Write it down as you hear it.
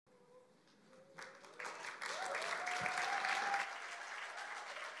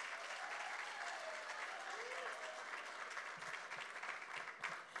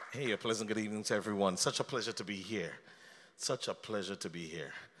Hey, a pleasant good evening to everyone. Such a pleasure to be here. Such a pleasure to be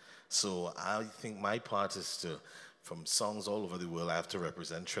here. So I think my part is to, from songs all over the world, I have to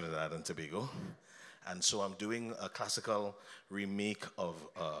represent Trinidad and Tobago. And so I'm doing a classical remake of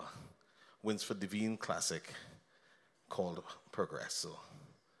a Winsford Devine classic called Progress. So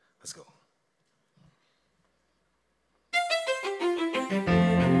let's go.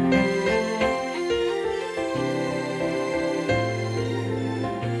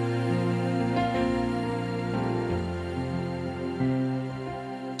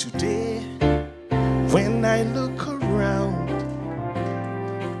 Today, when I look around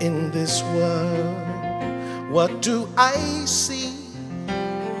in this world, what do I see?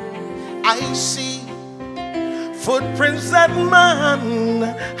 I see footprints that man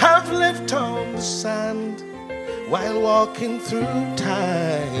have left on the sand while walking through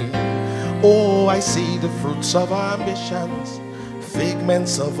time. Oh, I see the fruits of our ambitions,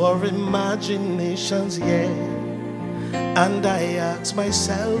 figments of our imaginations, yeah. And I ask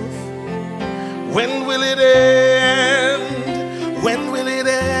myself, when will it end? When will it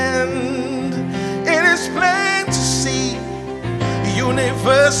end? It is plain to see,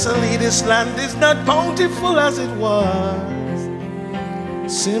 universally this land is not bountiful as it was,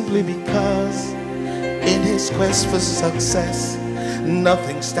 simply because in his quest for success,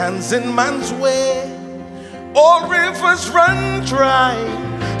 nothing stands in man's way. All rivers run dry,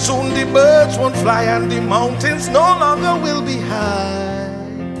 soon the birds won't fly and the mountains no longer will be high.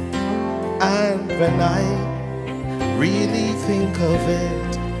 And when I really think of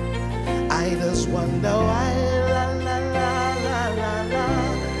it, I just wonder why. La la la la la la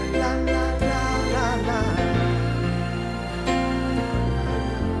la la la la.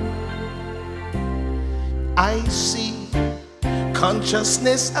 I see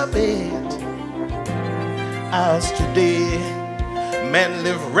consciousness abate as today men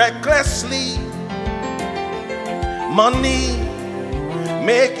live recklessly. Money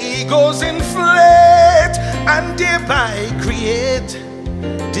make egos inflate and thereby create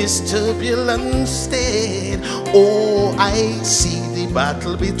this turbulent state. Oh, I see the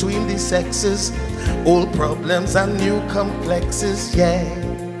battle between the sexes, old problems and new complexes, yeah.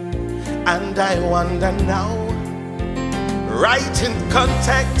 And I wonder now, right in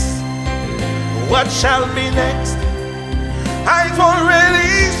context, what shall be next? I've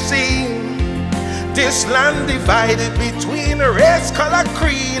already seen this land divided between race, color,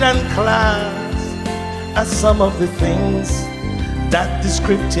 creed, and class, as some of the things that the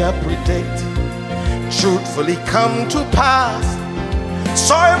scripture predict truthfully come to pass.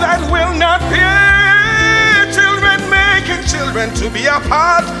 Soil that will not bear children, making children to be a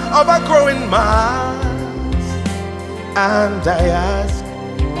part of a growing mass. And I ask,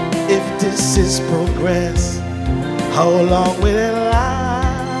 if this is progress, how long will it last?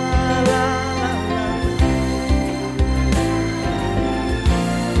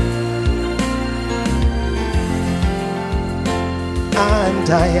 And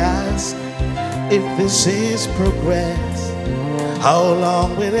I ask, if this is progress, how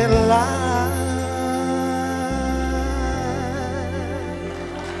long will it last?